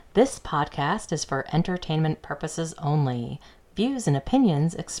This podcast is for entertainment purposes only. Views and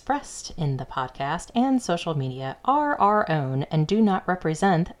opinions expressed in the podcast and social media are our own and do not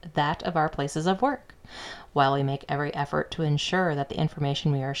represent that of our places of work. While we make every effort to ensure that the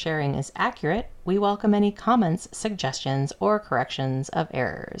information we are sharing is accurate, we welcome any comments, suggestions, or corrections of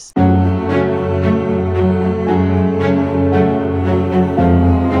errors.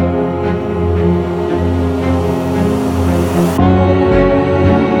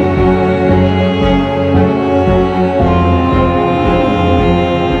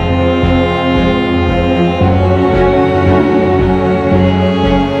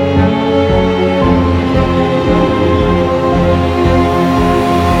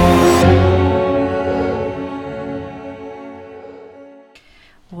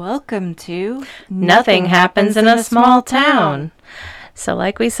 Welcome to Nothing Happens in a Small Town. So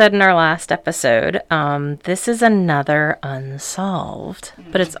like we said in our last episode, this is another unsolved,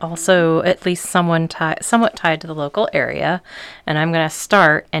 but it's also at least somewhat tied to the local area. And I'm going to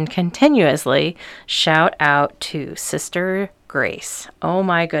start and continuously shout out to Sister Grace. Oh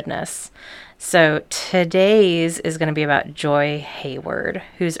my goodness. So today's is going to be about Joy Haywood,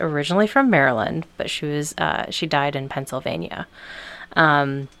 who's originally from Maryland, but she died in Pennsylvania.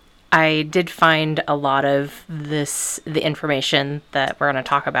 I did find a lot of the information that we're going to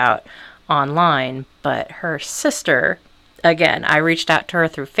talk about online, but her sister, again, I reached out to her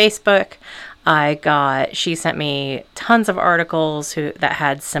through Facebook. She sent me tons of articles that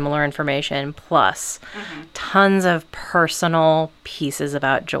had similar information, plus tons of personal pieces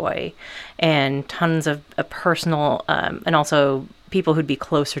about Joy, and tons of personal, and also people who'd be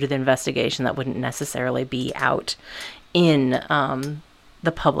closer to the investigation that wouldn't necessarily be out in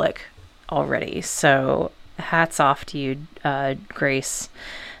the public already. So hats off to you, Grace.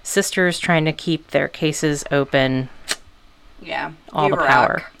 Sisters trying to keep their cases open. Yeah. All the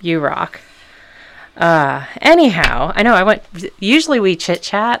power. You rock. Anyhow, I know usually we chit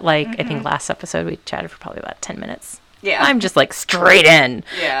chat, I think last episode we chatted for probably about 10 minutes. Yeah. I'm just straight in.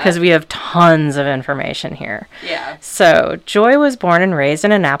 Yeah. Because we have tons of information here. Yeah. So, Joy was born and raised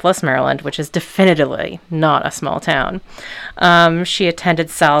in Annapolis, Maryland, which is definitively not a small town. She attended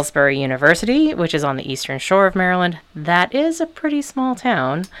Salisbury University, which is on the eastern shore of Maryland. That is a pretty small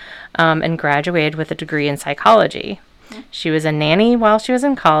town, and graduated with a degree in psychology. She was a nanny while she was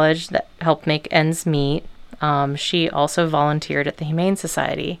in college that helped make ends meet. She also volunteered at the Humane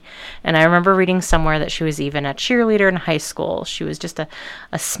Society. And I remember reading somewhere that she was even a cheerleader in high school. She was just a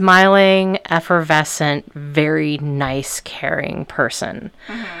smiling, effervescent, very nice, caring person.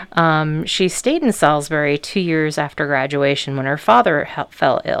 She stayed in Salisbury 2 years after graduation when her father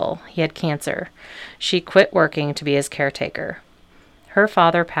fell ill. He had cancer. She quit working to be his caretaker. Her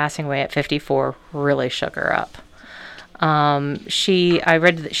father passing away at 54 really shook her up. I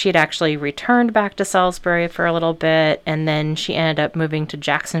read that she had actually returned back to Salisbury for a little bit, and then she ended up moving to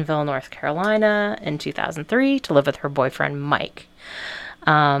Jacksonville, North Carolina in 2003 to live with her boyfriend, Mike.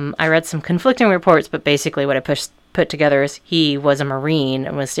 I read some conflicting reports, but basically what I put together is he was a Marine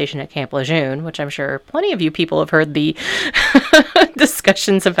and was stationed at Camp Lejeune, which I'm sure plenty of you people have heard the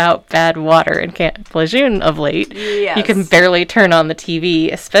discussions about bad water in Camp Lejeune of late. Yes. You can barely turn on the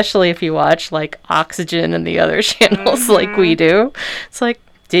TV, especially if you watch Oxygen and the other channels like we do. It's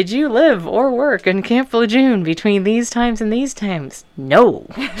did you live or work in Camp Lejeune between these times and these times? No.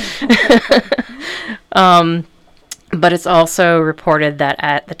 But it's also reported that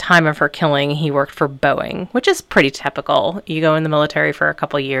at the time of her killing, he worked for Boeing, which is pretty typical. You go in the military for a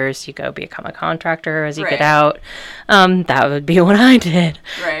couple of years, you go become a contractor as you get out. That would be what I did.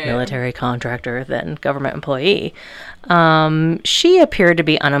 Right. Military contractor, then government employee. She appeared to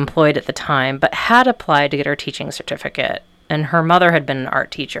be unemployed at the time, but had applied to get her teaching certificate. And her mother had been an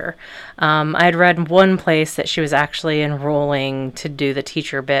art teacher. I had read one place that she was actually enrolling to do the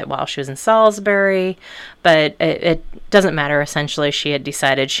teacher bit while she was in Salisbury, but it doesn't matter. Essentially, she had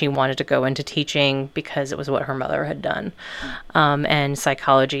decided she wanted to go into teaching because it was what her mother had done. And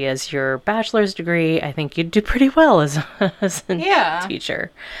psychology as your bachelor's degree, I think you'd do pretty well as a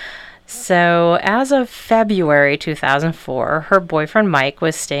teacher. So, as of February 2004, her boyfriend Mike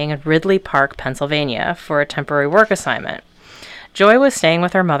was staying in Ridley Park, Pennsylvania for a temporary work assignment. Joy was staying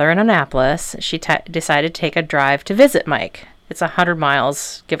with her mother in Annapolis. She decided to take a drive to visit Mike. It's 100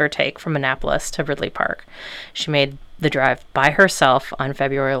 miles, give or take, from Annapolis to Ridley Park. She made the drive by herself on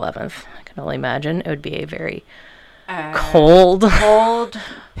February 11th. I can only imagine it would be a very cold,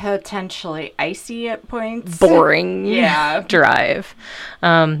 potentially icy at points. boring Yeah. drive.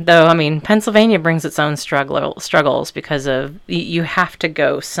 Though, I mean, Pennsylvania brings its own struggles because of you have to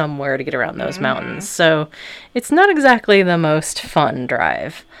go somewhere to get around those mountains. So it's not exactly the most fun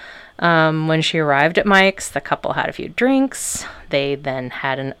drive. When she arrived at Mike's, the couple had a few drinks. They then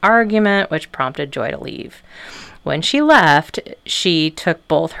had an argument, which prompted Joy to leave. When she left, she took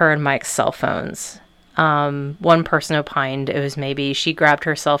both her and Mike's cell phones. One person opined it was maybe she grabbed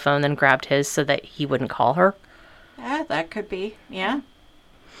her cell phone, then grabbed his so that he wouldn't call her. Yeah, that could be. Yeah.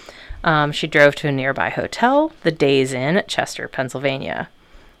 She drove to a nearby hotel, the Days Inn at Chester, Pennsylvania.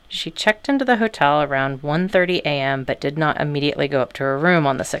 She checked into the hotel around 1:30 a.m., but did not immediately go up to her room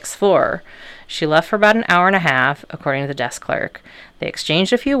on the 6th floor. She left for about an hour and a half, according to the desk clerk. They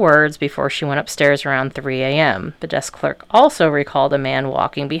exchanged a few words before she went upstairs around 3 a.m. The desk clerk also recalled a man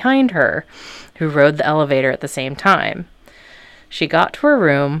walking behind her, who rode the elevator at the same time. She got to her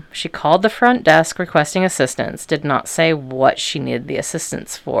room. She called the front desk requesting assistance, did not say what she needed the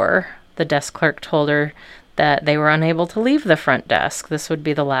assistance for. The desk clerk told her that they were unable to leave the front desk. This would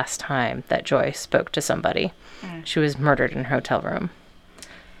be the last time that Joy spoke to somebody. She was murdered in her hotel room.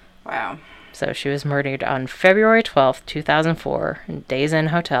 Wow. So she was murdered on February 12th, 2004, in Days Inn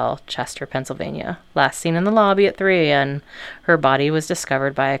Hotel, Chester, Pennsylvania. Last seen in the lobby at 3 a.m. Her body was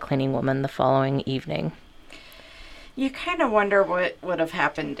discovered by a cleaning woman the following evening. You kind of wonder what would have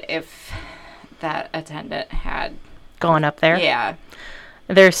happened if that attendant had gone up there? Yeah.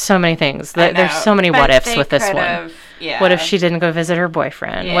 There's so many things. There's so many what ifs with this one. Yeah. What if she didn't go visit her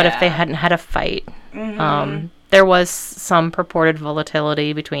boyfriend? Yeah. What if they hadn't had a fight? There was some purported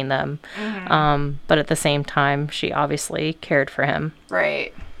volatility between them. But at the same time, she obviously cared for him.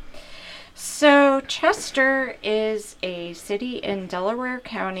 Right. So Chester is a city in Delaware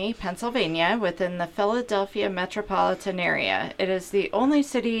County, Pennsylvania, within the Philadelphia metropolitan area. It is the only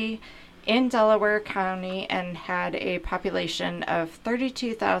city in Delaware County and had a population of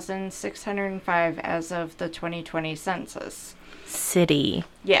 32,605 as of the 2020 census. City.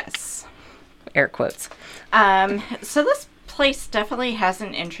 Yes. Air quotes. So this place definitely has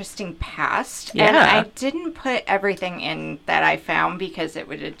an interesting past. Yeah. And I didn't put everything in that I found because it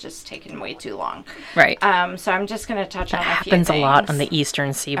would have just taken way too long. Right. So I'm just going to touch on a few things. Happens a lot on the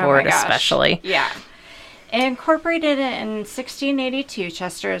eastern seaboard, especially. Yeah. Incorporated in 1682,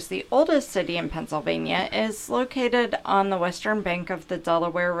 Chester is the oldest city in Pennsylvania. It is located on the western bank of the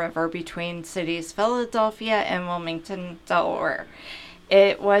Delaware River between cities Philadelphia and Wilmington, Delaware.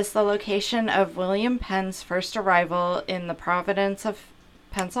 It was the location of William Penn's first arrival in the province of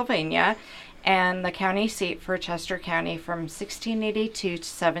Pennsylvania and the county seat for Chester County from 1682 to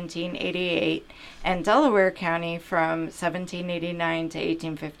 1788 and Delaware County from 1789 to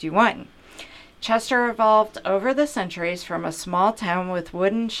 1851. Chester evolved over the centuries from a small town with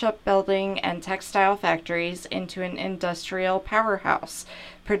wooden shipbuilding and textile factories into an industrial powerhouse,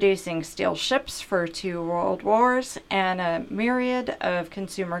 producing steel ships for 2 world wars and a myriad of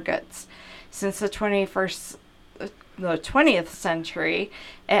consumer goods. Since the 20th century,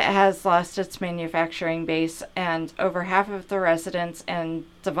 it has lost its manufacturing base, and over half of the residents and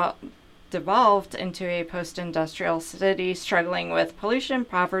devolved into a post-industrial city struggling with pollution,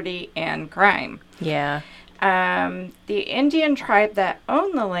 poverty, and crime. Yeah. The Indian tribe that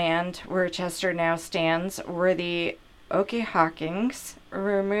owned the land where Chester now stands were the Okihockings,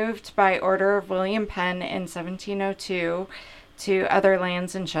 removed by order of William Penn in 1702 to other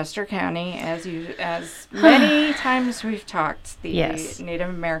lands in Chester County. As many times we've talked, the Native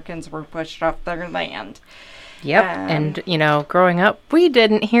Americans were pushed off their land. Yep. And, growing up, we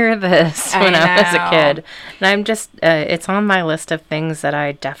didn't hear this when I was a kid. And I'm just, it's on my list of things that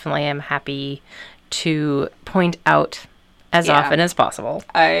I definitely am happy to point out as often as possible.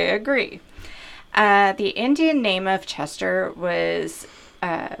 I agree. The Indian name of Chester was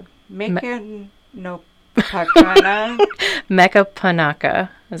Mecapanaka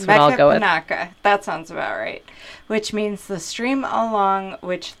is what I'll go with. Mecapanaka. That sounds about right. Which means the stream along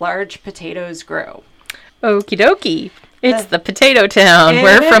which large potatoes grow. Okie dokie. It's the potato town.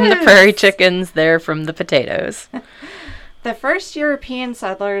 We're from the prairie chickens. They're from the potatoes. The first European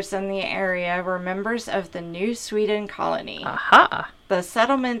settlers in the area were members of the New Sweden colony. Aha. The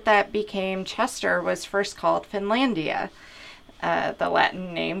settlement that became Chester was first called Finlandia, the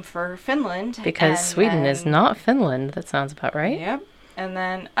Latin name for Finland. Because Sweden is not Finland. That sounds about right. Yep. And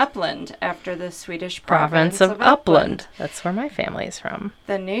then Uppland, after the Swedish province of Uppland. That's where my family is from.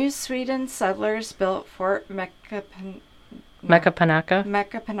 The New Sweden settlers built Fort Mecapanaka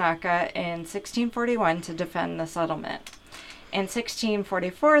in 1641 to defend the settlement. In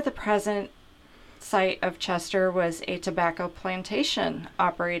 1644, the present site of Chester was a tobacco plantation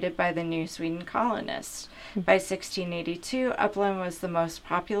operated by the New Sweden colonists. By 1682, Upland was the most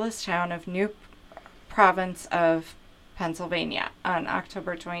populous town of New Province of Pennsylvania. On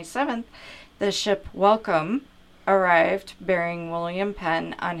October 27th, the ship Welcome arrived bearing William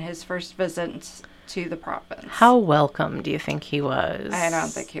Penn on his first visit to the province. How welcome do you think he was? I don't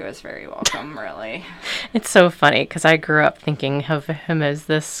think he was very welcome, really. It's so funny because I grew up thinking of him as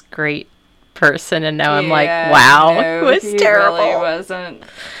this great person, and now I'm like, wow, no, it was terrible. He really wasn't.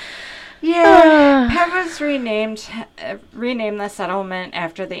 Yeah, Penn was renamed the settlement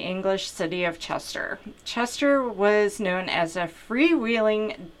after the English city of Chester. Chester was known as a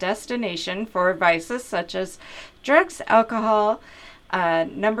freewheeling destination for vices such as drugs, alcohol,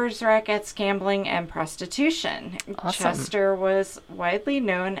 numbers rackets, gambling, and prostitution. Awesome. Chester was widely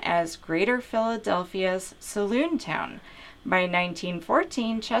known as Greater Philadelphia's saloon town. By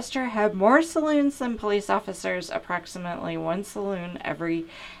 1914, Chester had more saloons than police officers, approximately one saloon every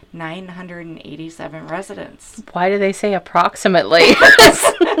 987 residents. Why do they say approximately?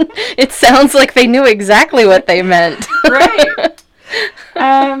 It sounds like they knew exactly what they meant. Right.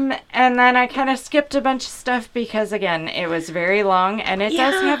 And then I kind of skipped a bunch of stuff because, again, it was very long, and it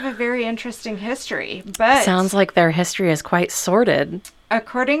does have a very interesting history. But sounds like their history is quite sordid.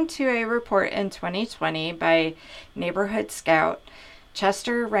 According to a report in 2020 by Neighborhood Scout,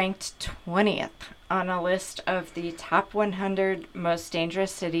 Chester ranked 20th on a list of the top 100 most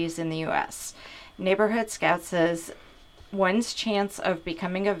dangerous cities in the U.S. Neighborhood Scout says one's chance of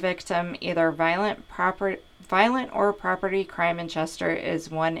becoming a victim, either violent or property crime in Chester, is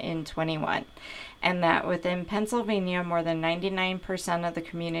 1 in 21. And that within Pennsylvania, more than 99% of the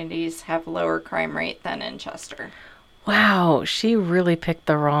communities have lower crime rate than in Chester. Wow, she really picked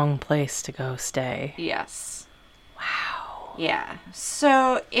the wrong place to go stay. Yes. Wow. Yeah.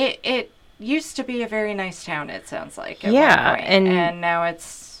 So it used to be a very nice town, it sounds like, at yeah, one point. And now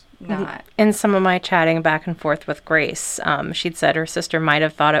it's not. In some of my chatting back and forth with Grace, she'd said her sister might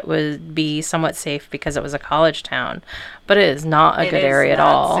have thought it would be somewhat safe because it was a college town, but it is not a good area at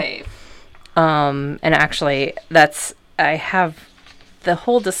all. Safe. And actually, I have the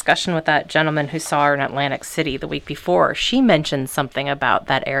whole discussion with that gentleman who saw her in Atlantic City the week before. She mentioned something about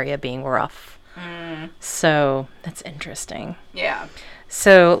that area being rough. So that's interesting. Yeah.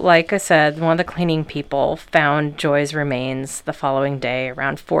 So, like I said, one of the cleaning people found Joy's remains the following day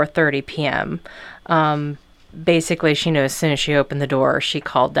around 4:30 p.m. Basically, she knew as soon as she opened the door, she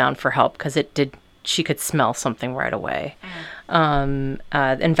called down for help because she could smell something right away.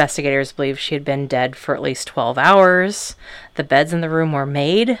 Investigators believe she had been dead for at least 12 hours. The beds in the room were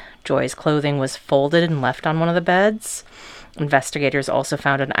made. Joy's clothing was folded and left on one of the beds. Investigators also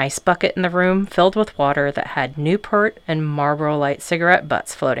found an ice bucket in the room filled with water that had Newport and Marlboro Light cigarette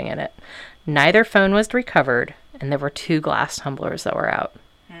butts floating in it. Neither phone was recovered, and there were 2 glass tumblers that were out.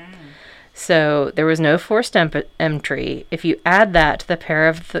 So there was no forced entry. If you add that to the pair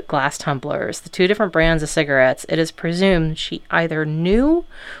of the glass tumblers, the 2 different brands of cigarettes, it is presumed she either knew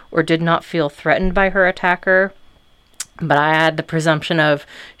or did not feel threatened by her attacker. But I had the presumption of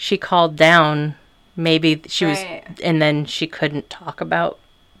she called down. Maybe she was, and then she couldn't talk about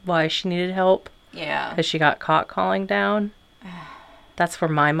why she needed help. Yeah. Because she got caught calling down. That's where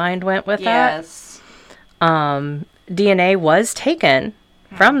my mind went with that. Yes. DNA was taken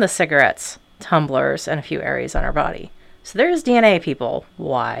from the cigarettes, tumblers, and a few areas on her body. So there's DNA, people.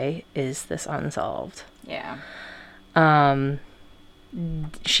 Why is this unsolved? Yeah.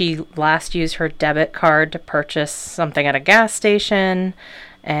 She last used her debit card to purchase something at a gas station.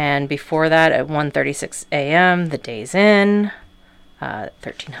 And before that, at 1:36 a.m., the Days Inn,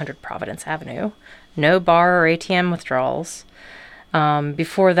 1300 Providence Avenue. No bar or ATM withdrawals.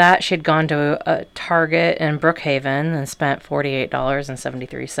 Before that, she had gone to a Target in Brookhaven and spent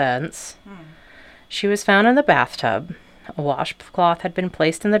 $48.73. She was found in the bathtub. A washcloth had been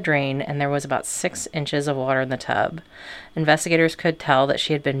placed in the drain, and there was about 6 inches of water in the tub. Investigators could tell that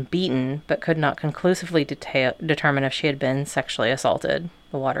she had been beaten, but could not conclusively determine if she had been sexually assaulted.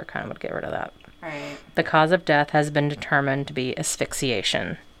 The water kind of would get rid of that. Right. The cause of death has been determined to be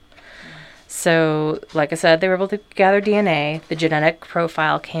asphyxiation. So, like I said, they were able to gather DNA. The genetic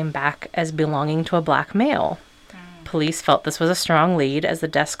profile came back as belonging to a black male. Police felt this was a strong lead, as the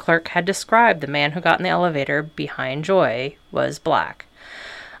desk clerk had described the man who got in the elevator behind Joy was black.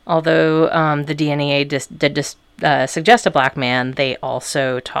 Although the DNA did suggest a black man, they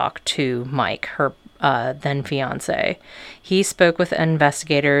also talked to Mike, her then fiance. He spoke with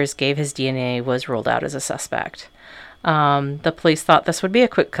investigators, gave his DNA, was ruled out as a suspect. The police thought this would be a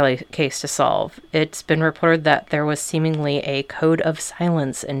quick case to solve. It's been reported that there was seemingly a code of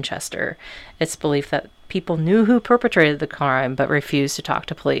silence in Chester. It's believed that people knew who perpetrated the crime but refused to talk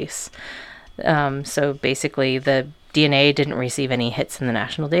to police. So basically, the DNA didn't receive any hits in the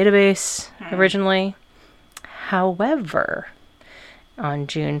national database originally. However, on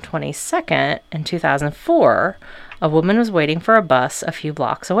June 22nd in 2004, a woman was waiting for a bus a few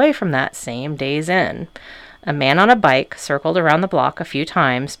blocks away from that same Days Inn. A man on a bike circled around the block a few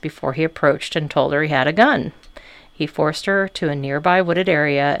times before he approached and told her he had a gun. He forced her to a nearby wooded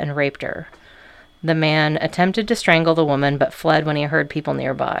area and raped her. The man attempted to strangle the woman but fled when he heard people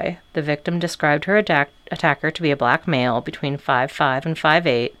nearby. The victim described her attacker to be a black male between 5'5" and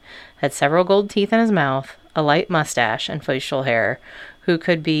 5'8", had several gold teeth in his mouth, a light mustache, and facial hair, who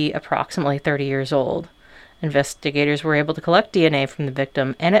could be approximately 30 years old. Investigators were able to collect DNA from the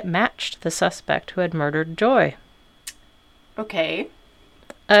victim, and it matched the suspect who had murdered Joy. Okay.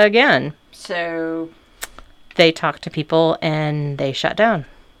 Again. So they talked to people, and they shut down.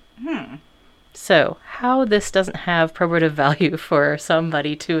 So, how this doesn't have probative value for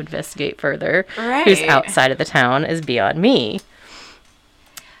somebody to investigate further, who's outside of the town, is beyond me.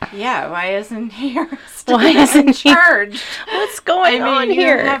 Yeah, why isn't he arrested and charged? What's going on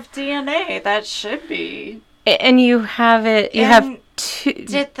here? You have DNA. That should be. And you have it. You have two.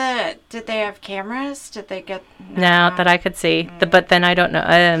 Did they have cameras? Did they get? No, that I could see. But then I don't know.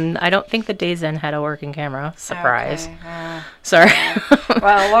 I don't think the Days Inn had a working camera. Surprise. Okay. Sorry.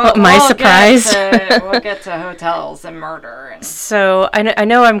 Well, my surprise. We'll get to hotels and murder. So I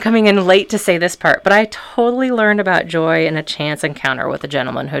know I'm coming in late to say this part, but I totally learned about Joy in a chance encounter with a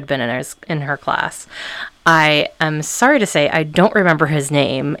gentleman who had been in her class. I am sorry to say I don't remember his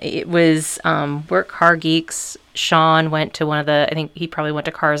name. It was we're car geeks. Sean went to one of the, I think he probably went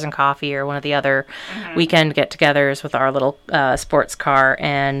to Cars and Coffee or one of the other weekend get-togethers with our little sports car,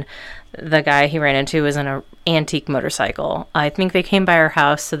 and the guy he ran into was in an antique motorcycle. I think they came by our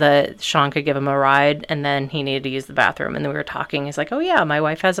house so that Sean could give him a ride, and then he needed to use the bathroom, and then we were talking. He's like, oh yeah, my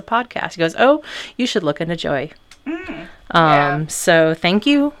wife has a podcast. He goes, oh, you should look into Joy. So thank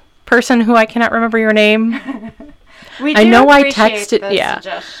you, person who I cannot remember your name. I know I texted.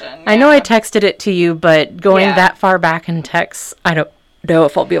 I know I texted it to you, but going that far back in text, I don't know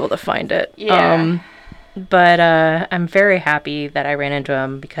if I'll be able to find it. But I'm very happy that I ran into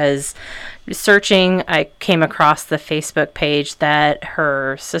him, because searching, I came across the Facebook page that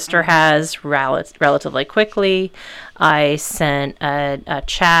her sister has relatively quickly. I sent a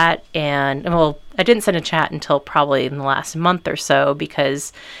chat, and well, I didn't send a chat until probably in the last month or so,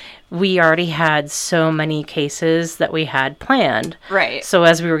 because we already had so many cases that we had planned. Right. So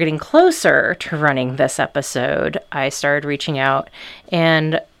as we were getting closer to running this episode, I started reaching out,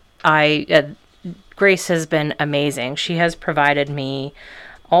 and Grace has been amazing. She has provided me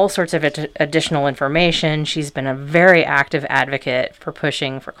all sorts of additional information. She's been a very active advocate for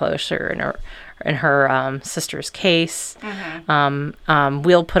pushing for closure in her sister's case.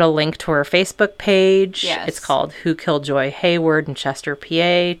 We'll put a link to her Facebook page. Yes. It's called Who Killed Joy Haywood in Chester,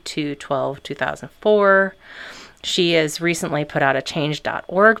 PA, 2/12/2004. She has recently put out a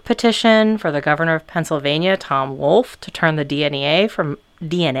change.org petition for the governor of Pennsylvania, Tom Wolf, to turn the DNA.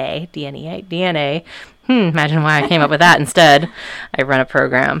 Imagine why I came up with that instead. I run a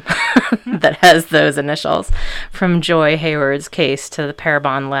program that has those initials, from Joy Haywood's case to the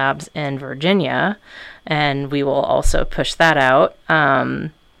Parabon Labs in Virginia. And we will also push that out.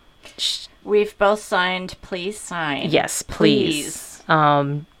 We've both signed. Please sign. Yes, please.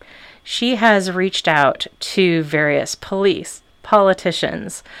 She has reached out to various police,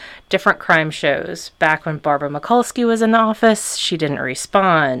 politicians, different crime shows. Back when Barbara Mikulski was in office, she didn't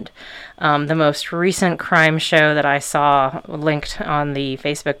respond. The most recent crime show that I saw linked on the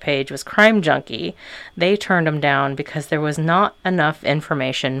Facebook page was Crime Junkie. They turned them down because there was not enough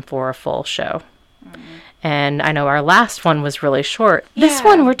information for a full show. And I know our last one was really short. Yeah. This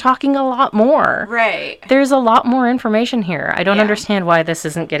one, we're talking a lot more. Right. There's a lot more information here. I don't understand why this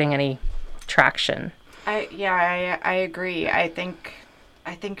isn't getting any traction. I agree. I think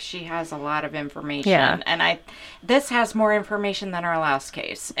she has a lot of information. Yeah. And this has more information than our last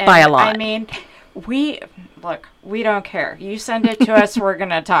case. And by a lot. I mean, we don't care. You send it to us, we're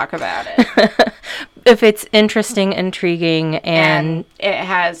going to talk about it. If it's interesting, intriguing, and it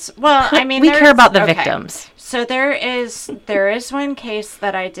has, we care about the victims. So there is one case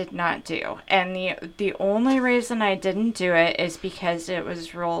that I did not do, and the only reason I didn't do it is because it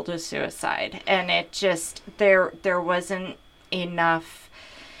was ruled a suicide, and it just there wasn't enough.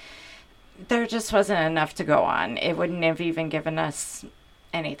 There just wasn't enough to go on. It wouldn't have even given us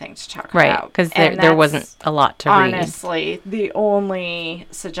anything to talk Right, about. because And there that's wasn't a lot to read. honestly the only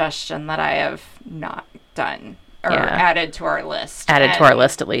suggestion that I have not done or Yeah. added to our list. Added to our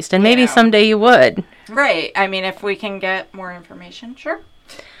list, at least. And maybe someday you would. Right. I mean, if we can get more information, sure.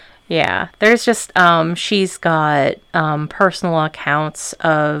 Yeah, there's just, she's got personal accounts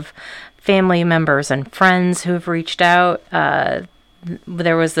of family members and friends who've reached out.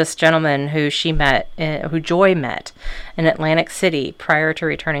 There was this gentleman who who Joy met in Atlantic City prior to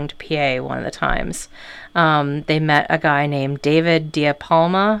returning to PA one of the times. They met a guy named David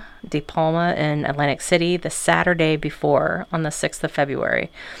DePalma in Atlantic City the Saturday before, on the 6th of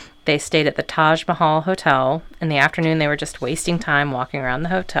February. They stayed at the Taj Mahal Hotel. In the afternoon, they were just wasting time walking around the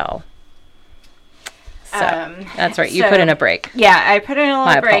hotel. So, that's right. You put in a break. Yeah, I put in a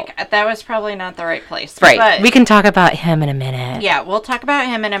little break. fault. That was probably not the right place. Right. But, We can talk about him in a minute. yeah, we'll talk about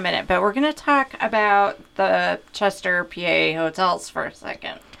him in a minute. But we're going to talk about the Chester, PA hotels for a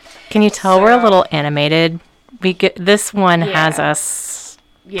second. Can you tell we're a little animated? This one has Yeah. us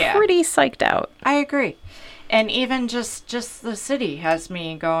pretty psyched out. I agree. And even just the city has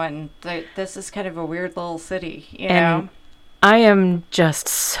me going, this is kind of a weird little city, you know? I am just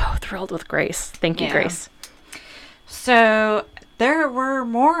so thrilled with Grace. Thank you, Yeah. Grace. So there were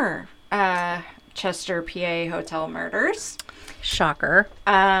more Chester, PA hotel murders. Shocker.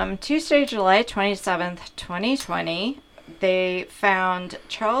 Tuesday, July 27th, 2020, they found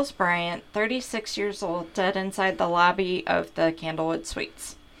Charles Bryant, 36 years old, dead inside the lobby of the Candlewood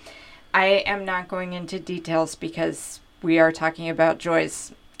Suites. I am not going into details because we are talking about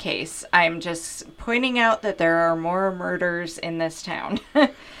Joy's case. I'm just pointing out that there are more murders in this town.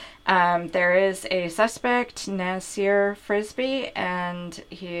 There is a suspect, Nasir Frisbee, and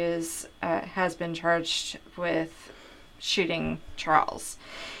he has been charged with shooting Charles.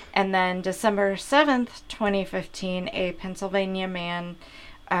 And then December 7th, 2015, a Pennsylvania man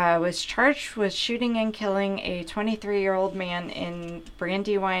was charged with shooting and killing a 23-year-old man in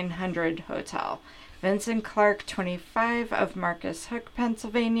Brandywine 100 Hotel. Vincent Clark, 25, of Marcus Hook,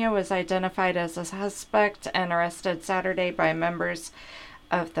 Pennsylvania, was identified as a suspect and arrested Saturday by members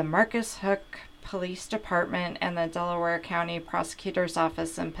of the Marcus Hook Police Department and the Delaware County Prosecutor's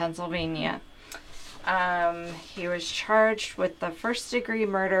Office in Pennsylvania. He was charged with the first-degree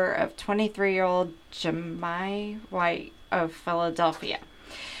murder of 23-year-old Jemai White of Philadelphia.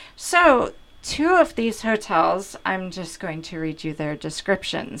 So, two of these hotels, I'm just going to read you their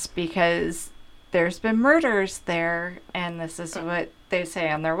descriptions because there's been murders there, and this is what they say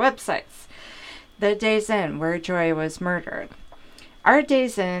on their websites. The Days Inn, where Joy was murdered. Our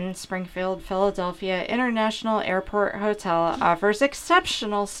Days Inn, Springfield, Philadelphia International Airport Hotel offers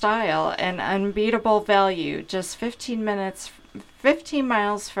exceptional style and unbeatable value just 15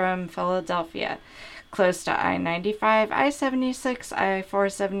 miles from Philadelphia. Close to I-95, I-76,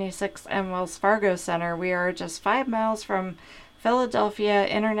 I-476, and Wells Fargo Center, we are just 5 miles from Philadelphia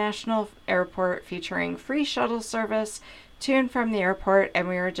International Airport, featuring free shuttle service to and from the airport, and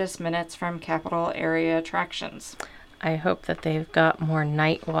we are just minutes from capital area attractions. I hope that they've got more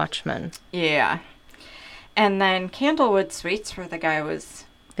night watchmen. Yeah. And then Candlewood Suites, where the guy was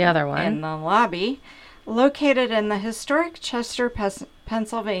the other one in the lobby, located in the historic Chester,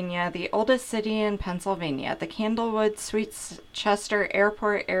 Pennsylvania, the oldest city in Pennsylvania. The Candlewood Suites Chester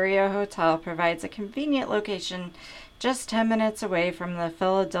Airport Area Hotel provides a convenient location just 10 minutes away from the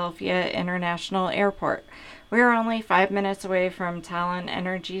Philadelphia International Airport. We are only 5 minutes away from Talon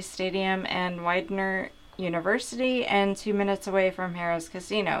Energy Stadium and Widener University, and 2 minutes away from Harrah's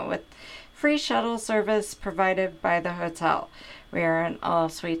Casino, with free shuttle service provided by the hotel. We are an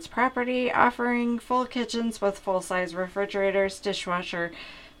all-suites property offering full kitchens with full-size refrigerators, dishwasher,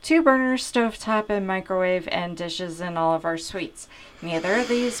 2-burner stovetop and microwave, and dishes in all of our suites. Neither of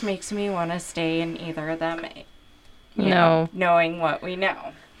these makes me want to stay in either of them, knowing what we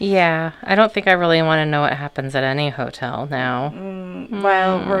know. Yeah, I don't think I really want to know what happens at any hotel now.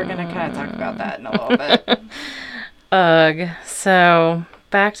 Well, we're going to kind of talk about that in a little bit. Ugh. So,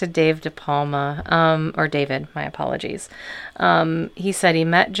 back to Dave DePalma, or David, my apologies. He said he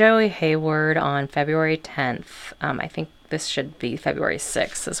met Joey Haywood on February 10th. I think this should be February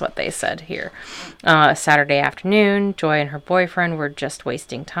 6th is what they said here. Saturday afternoon, Joy and her boyfriend were just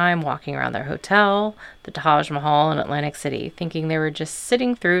wasting time walking around their hotel, the Taj Mahal in Atlantic City, thinking they were just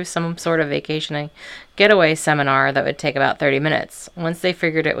sitting through some sort of vacationing getaway seminar that would take about 30 minutes. Once they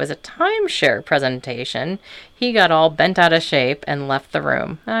figured it was a timeshare presentation, he got all bent out of shape and left the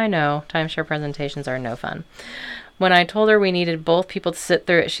room. I know, timeshare presentations are no fun. When I told her we needed both people to sit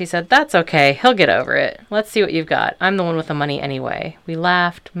through it, she said, "That's okay, he'll get over it. Let's see what you've got. I'm the one with the money anyway." We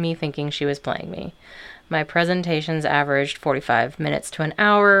laughed, me thinking she was playing me. My presentations averaged 45 minutes to an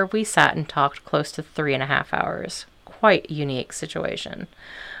hour. We sat and talked close to 3.5 hours. Quite a unique situation.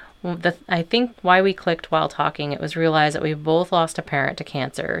 Well, I think why we clicked while talking, it was realized that we both lost a parent to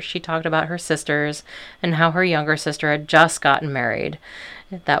cancer. She talked about her sisters and how her younger sister had just gotten married.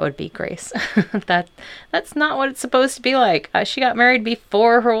 That would be Grace. That's not what it's supposed to be like. She got married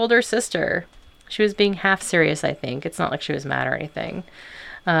before her older sister. She was being half serious, I think. It's not like she was mad or anything.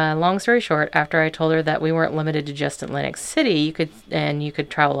 Long story short, after I told her that we weren't limited to just Atlantic City, you could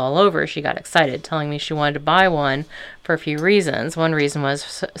travel all over, she got excited, telling me she wanted to buy one for a few reasons. One reason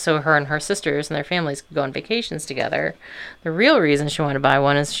was so her and her sisters and their families could go on vacations together. The real reason she wanted to buy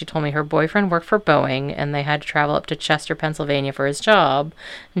one is she told me her boyfriend worked for Boeing and they had to travel up to Chester, Pennsylvania for his job,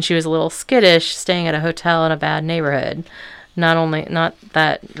 and she was a little skittish staying at a hotel in a bad neighborhood. Not only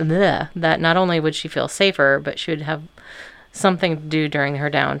would she feel safer, but she would have something to do during her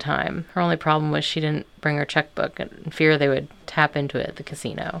downtime. Her only problem was she didn't bring her checkbook and fear they would tap into it at the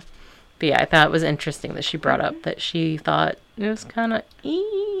casino. But yeah, I thought it was interesting that she brought up that she thought it was kind of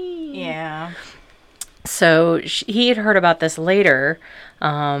Yeah. So he had heard about this later,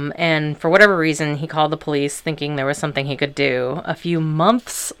 and for whatever reason, he called the police thinking there was something he could do. A few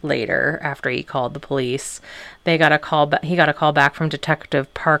months later, after he called the police, he got a call back from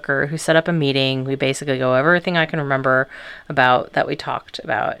Detective Parker, who set up a meeting. We basically go over everything I can remember about that we talked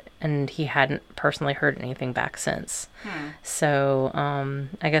about, and he hadn't personally heard anything back since. So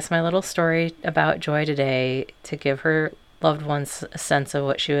I guess my little story about Joy today, to give her loved ones a sense of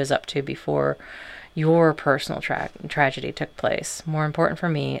what she was up to before your personal tragedy took place. More important for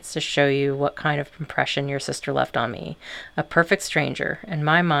me, it's to show you what kind of impression your sister left on me. A perfect stranger. In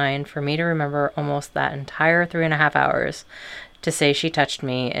my mind, for me to remember almost that entire 3.5 hours to say she touched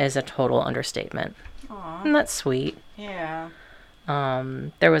me is a total understatement. Aww. And that's sweet. Yeah.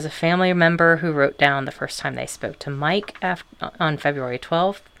 There was a family member who wrote down the first time they spoke to Mike on February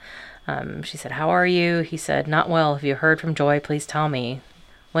 12th. She said, "How are you?" He said, "Not well. If you heard from Joy, please tell me."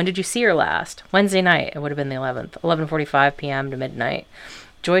 "When did you see her last?" "Wednesday night." It would have been the 11th, 11:45 p.m. to midnight.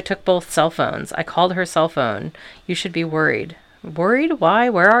 Joy took both cell phones. I called her cell phone. "You should be worried." "Worried? Why?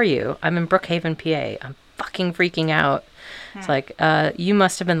 Where are you?" "I'm in Brookhaven, PA. I'm fucking freaking out." It's like, "You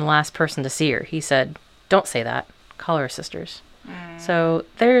must have been the last person to see her." He said, "Don't say that. Call her sisters." So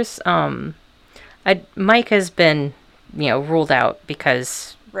there's, Mike has been, ruled out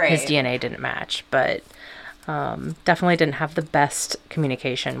because his DNA didn't match, but definitely didn't have the best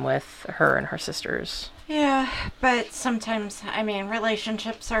communication with her and her sisters. Yeah, but sometimes,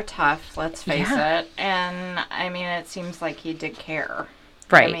 relationships are tough, let's face it. And, it seems like he did care.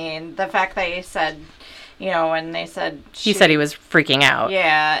 Right. The fact that he said, when they said... He said he was freaking out.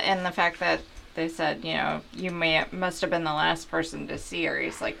 Yeah, and the fact that they said, you must have been the last person to see her.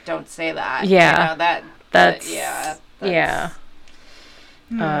 He's like, don't say that. Yeah. That's...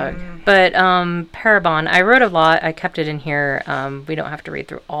 But Parabon, I wrote a lot. I kept it in here. We don't have to read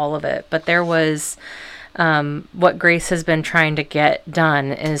through all of it, but there was what Grace has been trying to get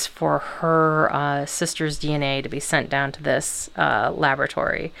done is for her sister's DNA to be sent down to this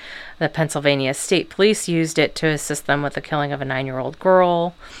laboratory. The Pennsylvania State Police used it to assist them with the killing of a 9-year-old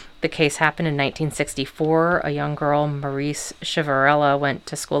girl. The case happened in 1964. A young girl, Maurice Chivarella, went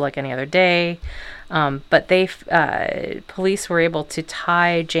to school like any other day. But police were able to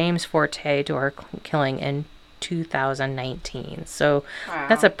tie James Forte to her killing in 2019. So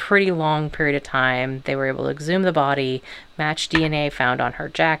that's a pretty long period of time. They were able to exhume the body, match DNA found on her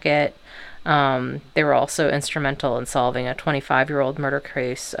jacket. They were also instrumental in solving a 25-year-old murder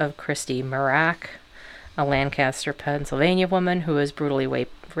case of Christy Murack, a Lancaster, Pennsylvania woman who was brutally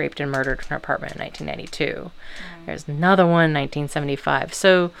raped and murdered in her apartment in 1992. There's another one in 1975.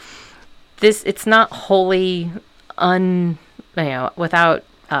 So it's not wholly without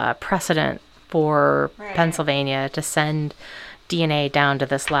precedent for Pennsylvania to send DNA down to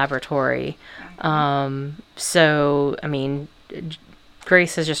this laboratory.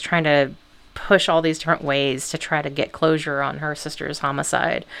 Grace is just trying to push all these different ways to try to get closure on her sister's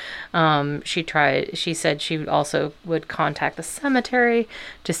homicide. She said she also would contact the cemetery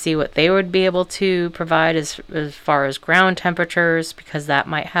to see what they would be able to provide as far as ground temperatures, because that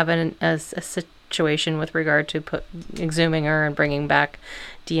might have a situation with regard to exhuming her and bringing back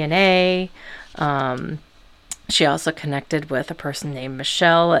DNA. She also connected with a person named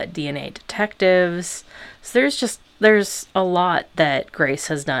Michelle at DNA Detectives. So there's a lot that Grace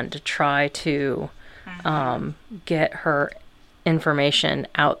has done to try to get her information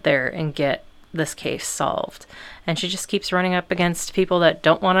out there and get this case solved. And she just keeps running up against people that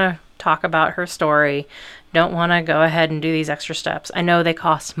don't want to talk about her story, don't want to go ahead and do these extra steps. I know they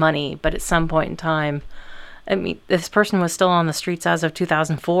cost money, but at some point in time, I mean, this person was still on the streets as of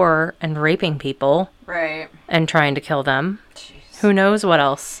 2004 and raping people. Right. And trying to kill them. Jeez. Who knows what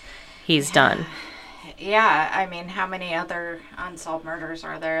else he's done. Yeah, I mean, how many other unsolved murders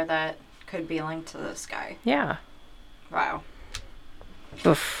are there that could be linked to this guy? Yeah. Wow.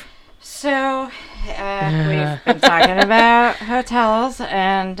 Oof. So, we've been talking about hotels,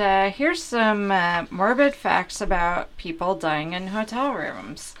 and here's some morbid facts about people dying in hotel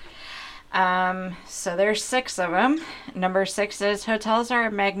rooms. So there's 6 of them. Number 6 is hotels are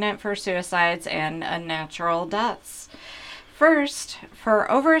a magnet for suicides and unnatural deaths. First, for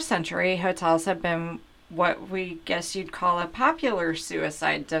over a century, hotels have been what we guess you'd call a popular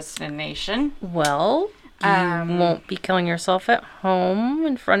suicide destination. Well, you won't be killing yourself at home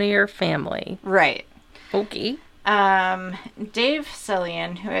in front of your family. Right. Okay. Dave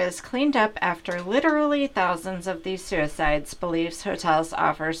Cillian, who has cleaned up after literally thousands of these suicides, believes hotels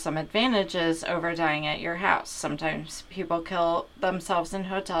offer some advantages over dying at your house. Sometimes people kill themselves in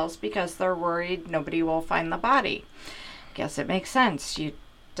hotels because they're worried nobody will find the body. Guess it makes sense. You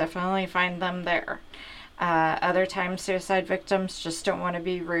definitely find them there. Other times, suicide victims just don't want to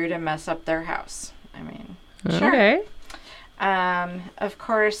be rude and mess up their house. I mean, sure. Okay. Of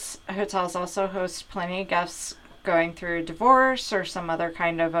course, hotels also host plenty of guests going through divorce or some other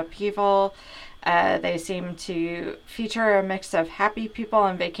kind of upheaval. They seem to feature a mix of happy people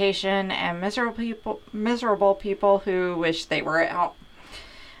on vacation and miserable people who wish they were at home.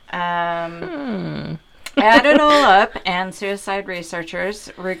 Add it all up, and suicide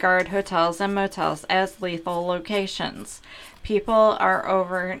researchers regard hotels and motels as lethal locations. People are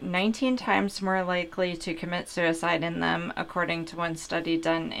over 19 times more likely to commit suicide in them, according to one study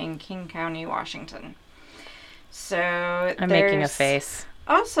done in King County, Washington. So I'm making a face.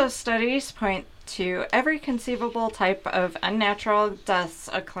 Also, studies point to every conceivable type of unnatural deaths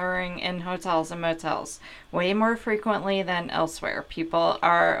occurring in hotels and motels, way more frequently than elsewhere. People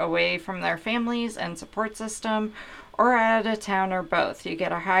are away from their families and support system, or out of town, or both. You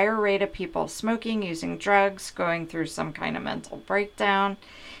get a higher rate of people smoking, using drugs, going through some kind of mental breakdown.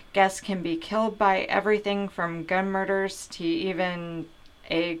 Guests can be killed by everything from gun murders to even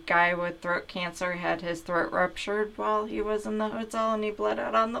a guy with throat cancer had his throat ruptured while he was in the hotel and he bled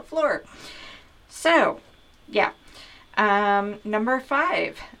out on the floor. So, yeah. Number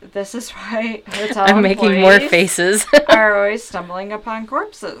 5. This is why hotel I'm making more faces. are always stumbling upon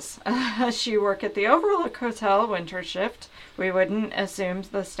corpses. She worked at the Overlook Hotel winter shift. We wouldn't assume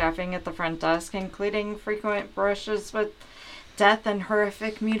the staffing at the front desk, including frequent brushes with death and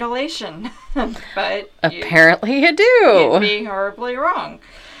horrific mutilation. But apparently you do. You'd be horribly wrong.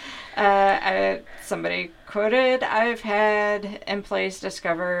 Somebody quoted, "I've had employees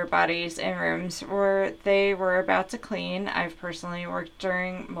discover bodies in rooms where they were about to clean. I've personally worked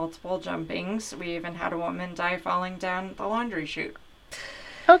during multiple jumpings. We even had a woman die falling down the laundry chute."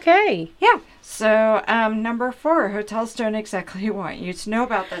 Okay. Yeah. So, number 4, hotels don't exactly want you to know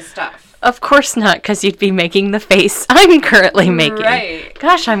about this stuff. Of course not, because you'd be making the face I'm currently making. Right.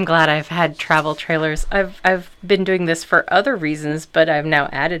 Gosh, I'm glad I've had travel trailers. I've been doing this for other reasons, but I've now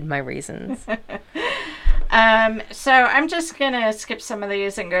added my reasons. So I'm just going to skip some of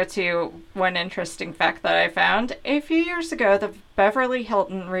these and go to one interesting fact that I found. A few years ago, the Beverly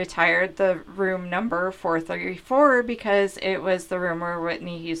Hilton retired the room number 434 because it was the room where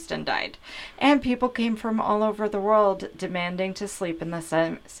Whitney Houston died. And people came from all over the world demanding to sleep in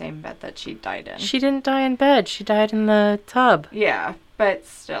the same bed that she died in. She didn't die in bed. She died in the tub. Yeah, but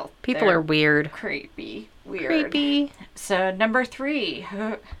still. People are weird. Creepy. Creepy. So number 3,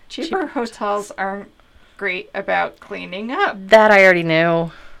 cheaper hotels aren't great about cleaning up. That I already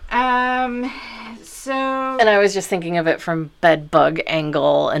knew. So... And I was just thinking of it from bed bug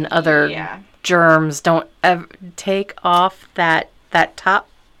angle and other germs. Don't ever take off that top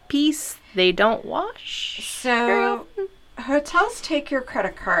piece. They don't wash. So hotels take your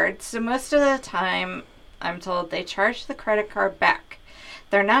credit card. So most of the time, I'm told they charge the credit card back.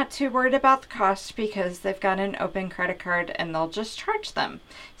 They're not too worried about the cost because they've got an open credit card and they'll just charge them.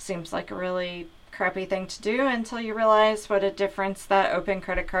 Seems like a really crappy thing to do until you realize what a difference that open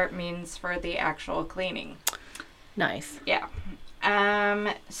credit card means for the actual cleaning. Nice. Yeah.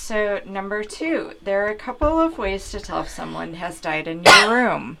 So number 2, there are a couple of ways to tell if someone has died in your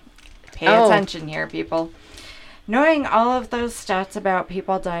room. Pay attention here, people. Knowing all of those stats about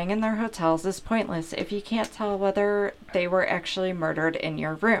people dying in their hotels is pointless if you can't tell whether they were actually murdered in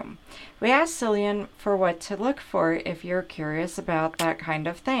your room. We asked Cillian for what to look for if you're curious about that kind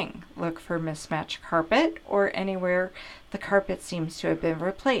of thing. Look for mismatched carpet or anywhere the carpet seems to have been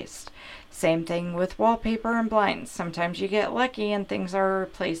replaced. Same thing with wallpaper and blinds. Sometimes you get lucky and things are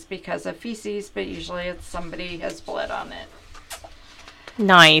replaced because of feces, but usually it's somebody has blood on it.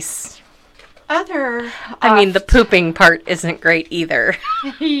 Nice. I mean, the pooping part isn't great either.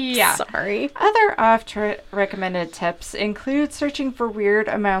 Yeah. Sorry. Other recommended tips include searching for weird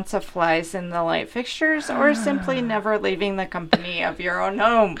amounts of flies in the light fixtures or simply never leaving the company of your own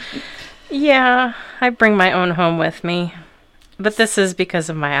home. Yeah, I bring my own home with me. But this is because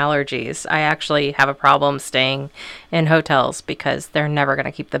of my allergies. I actually have a problem staying in hotels because they're never going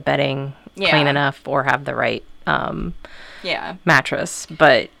to keep the bedding clean enough or have the right mattress.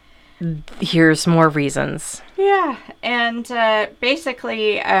 But here's more reasons. Yeah, and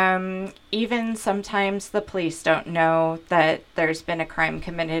basically, even sometimes the police don't know that there's been a crime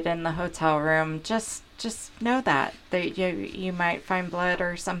committed in the hotel room. Just know that you might find blood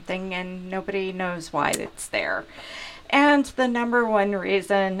or something, and nobody knows why it's there. And the number one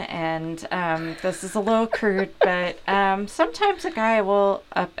reason, and this is a little crude, but sometimes a guy will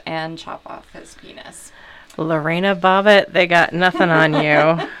up and chop off his penis. Lorena Bobbitt, they got nothing on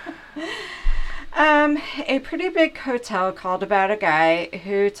you. A pretty big hotel called about a guy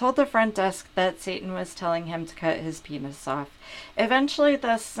who told the front desk that Satan was telling him to cut his penis off. Eventually,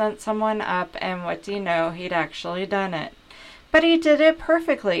 this sent someone up, and what do you know, he'd actually done it. But he did it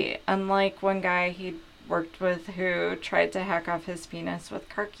perfectly, unlike one guy he'd worked with who tried to hack off his penis with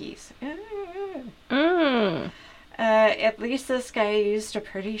car keys. At least this guy used a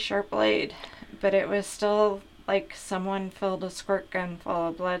pretty sharp blade, but it was still like someone filled a squirt gun full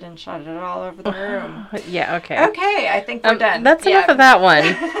of blood and shot it all over the room. Yeah, okay. Okay, I think we're done. That's enough of that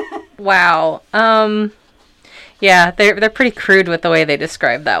one. Wow. Yeah, they're pretty crude with the way they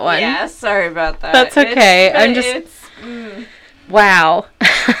describe that one. Yeah, sorry about that. That's okay. Wow.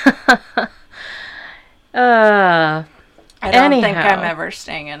 I don't think I'm ever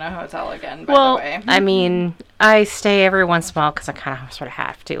staying in a hotel again, by the way. I mean, I stay every once in a while because I kind of sort of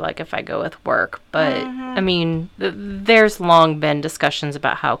have to, like if I go with work. But, I mean, there's long been discussions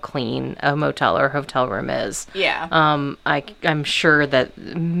about how clean a motel or hotel room is. Yeah. I'm sure that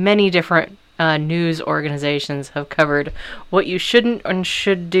many different news organizations have covered what you shouldn't and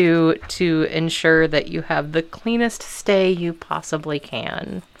should do to ensure that you have the cleanest stay you possibly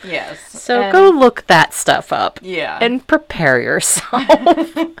can. Yes. So go look that stuff up. Yeah. And prepare yourself.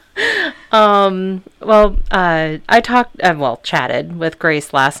 I chatted with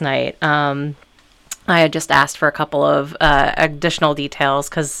Grace last night. I had just asked for a couple of additional details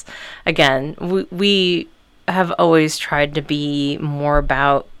because, again, we have always tried to be more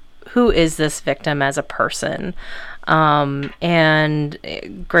about who is this victim as a person? And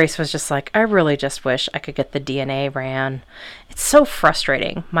Grace was just like, I really just wish I could get the DNA ran. It's so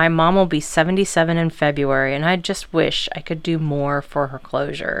frustrating. My mom will be 77 in February, and I just wish I could do more for her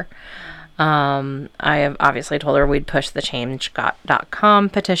closure. I have obviously told her we'd push the change.com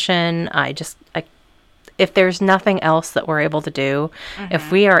petition. If there's nothing else that we're able to do,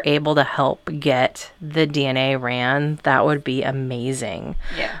 if we are able to help get the DNA ran, that would be amazing.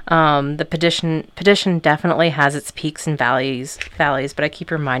 Yeah. The petition definitely has its peaks and valleys, but I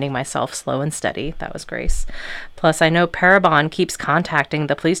keep reminding myself slow and steady. That was Grace. Plus, I know Parabon keeps contacting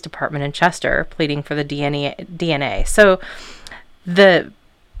the police department in Chester, pleading for the DNA. So the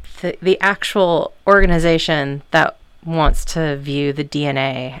actual organization that wants to view the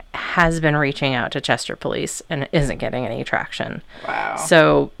DNA has been reaching out to Chester Police and isn't getting any traction. Wow.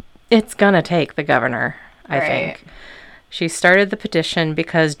 So it's going to take the governor, I think. She started the petition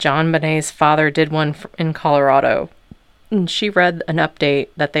because John Bonet's father did one in Colorado. And she read an update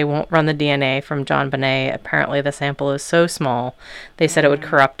that they won't run the DNA from John Bonet. Apparently the sample is so small, they said it would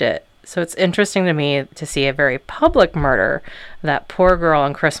corrupt it. So it's interesting to me to see a very public murder. That poor girl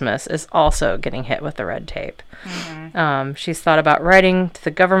on Christmas is also getting hit with the red tape. She's thought about writing to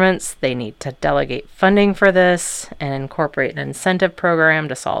the governments. They need to delegate funding for this and incorporate an incentive program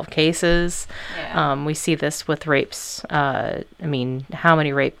to solve cases. Yeah. We see this with rapes. How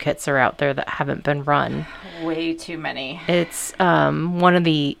many rape kits are out there that haven't been run? Way too many. It's one of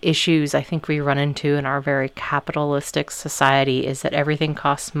the issues I think we run into in our very capitalistic society is that everything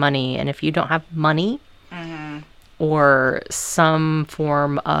costs money. And if you don't have money or some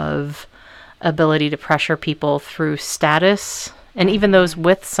form of ability to pressure people through status, and even those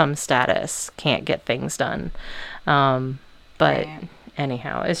with some status can't get things done.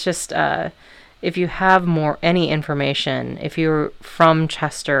 Anyhow, it's just if you have any information, if you're from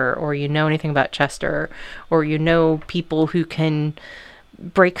Chester or you know anything about Chester, or you know people who can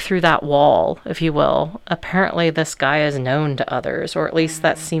break through that wall, if you will. Apparently this guy is known to others, or at least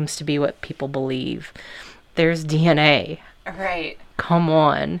that seems to be what people believe. There's DNA. Right. Come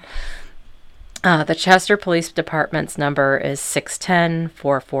on. The Chester Police Department's number is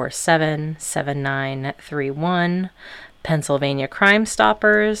 610-447-7931. Pennsylvania Crime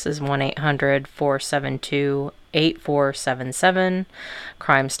Stoppers is 1-800-472-8477.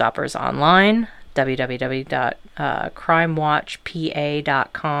 Crime Stoppers online,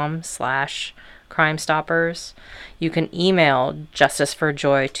 www.crimewatchpa.com/Crime Stoppers. You can email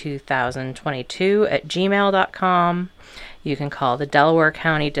justiceforjoy2022@gmail.com. You can call the Delaware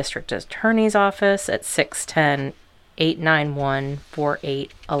County District Attorney's Office at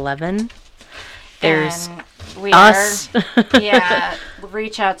 610-891-4811. There's us.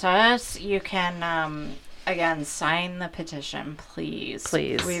 Reach out to us. You can, again, sign the petition, please.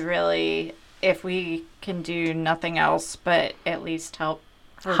 Please. We really, if we can do nothing else but at least help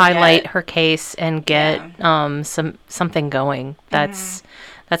highlight her case and get something going. That's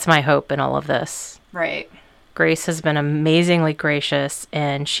my hope in all of this. Right. Grace has been amazingly gracious,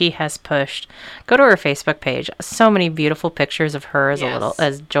 and she has pushed. Go to her Facebook page. So many beautiful pictures of her as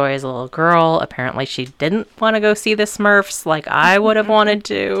Joy as a little girl. Apparently, she didn't want to go see the Smurfs like I would have wanted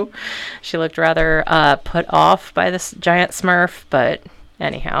to. She looked rather put off by this giant Smurf, but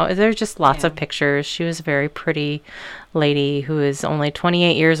anyhow, there's just lots of pictures. She was a very pretty lady who is only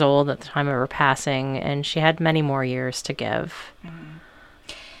 28 years old at the time of her passing, and she had many more years to give.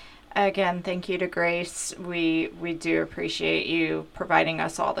 Again, thank you to Grace. We do appreciate you providing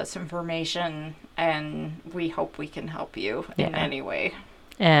us all this information, and we hope we can help you in any way.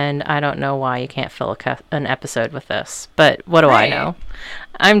 And I don't know why you can't fill an episode with this, but what do I know?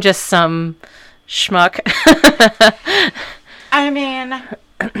 I'm just some schmuck. I mean,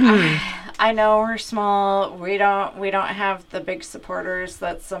 I know we're small. We don't have the big supporters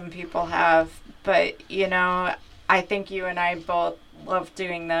that some people have, but I think you and I both love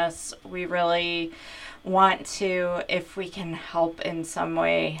doing this. We really want to, if we can help in some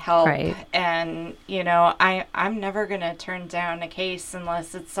way, help. Right. And I'm never gonna turn down a case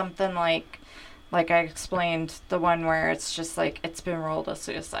unless it's something like I explained, the one where it's just like it's been ruled a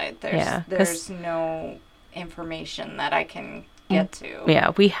suicide. There's no information that I can get to.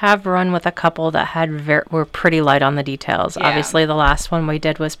 Yeah, we have run with a couple that were pretty light on the details. Yeah. Obviously, the last one we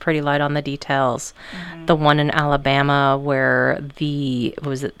did was pretty light on the details. Mm-hmm. The one in Alabama where the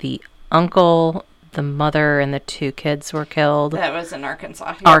uncle, the mother, and the 2 kids were killed. That was in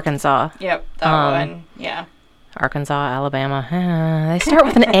Arkansas. Yep. Arkansas. Yep, that one. Yeah. Arkansas, Alabama. They start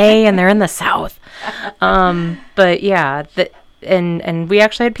with an A and they're in the South. But yeah, And we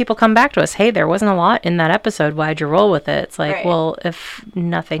actually had people come back to us, hey, there wasn't a lot in that episode. Why'd you roll with it? It's like, well, if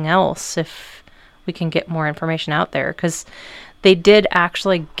nothing else, if we can get more information out there. Because they did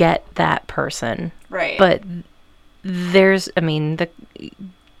actually get that person. Right. But the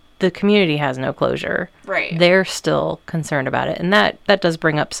community has no closure. Right. They're still concerned about it. And that does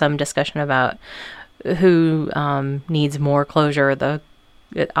bring up some discussion about who needs more closure.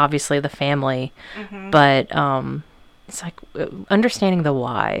 Obviously the family. Mm-hmm. But it's like understanding the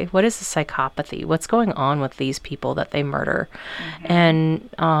why. What is the psychopathy? What's going on with these people that they murder? Mm-hmm. And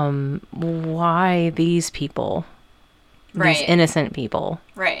why these people? Right. These innocent people.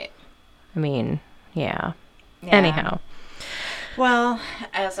 Right. I mean, yeah. Anyhow. Well,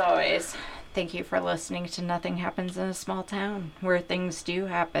 as always, thank you for listening to Nothing Happens in a Small Town, where things do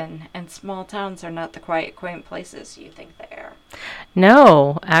happen, and small towns are not the quiet, quaint places you think they are.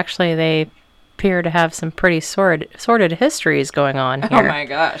 No, actually, they appear to have some pretty sordid histories going on here. Oh my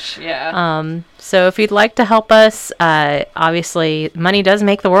gosh, yeah. So if you'd like to help us, obviously money does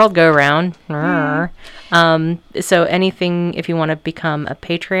make the world go round. So anything, if you want to become a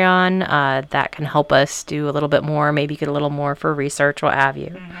Patreon, that can help us do a little bit more, maybe get a little more for research, what have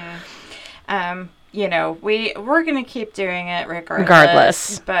you. Mm-hmm. We're going to keep doing it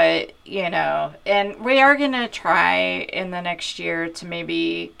regardless. But, and we are going to try in the next year to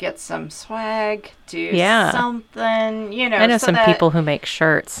maybe get some swag, do something, I know some people who make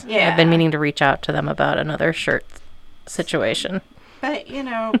shirts. Yeah. I've been meaning to reach out to them about another shirt situation. But,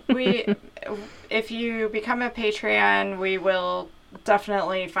 if you become a Patreon, we will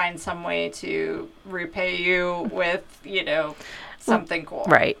definitely find some way to repay you with, something cool.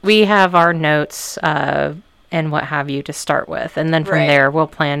 Right. We have our notes and what have you to start with. And then from there, we'll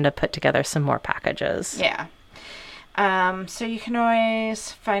plan to put together some more packages. Yeah. So you can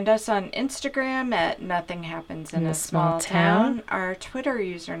always find us on Instagram at Nothing Happens in a Small Town. Our Twitter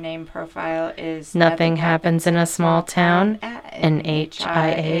username profile is Nothing Happens in a Small Town, NHIAST.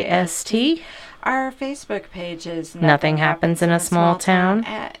 Our Facebook page is Nothing Happens in a Small Town,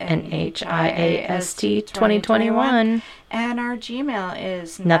 NHIAST 2021. And our Gmail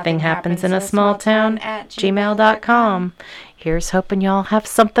is Nothing Happens in a Small Town at gmail.com. Here's hoping y'all have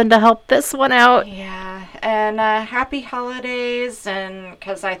something to help this one out. Yeah, and happy holidays, and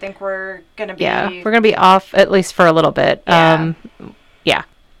because I think we're gonna be we're gonna be off at least for a little bit. Yeah.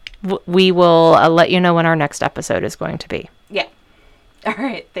 We will let you know when our next episode is going to be. Yeah. All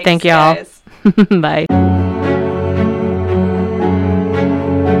right. Thank y'all. Guys. Bye.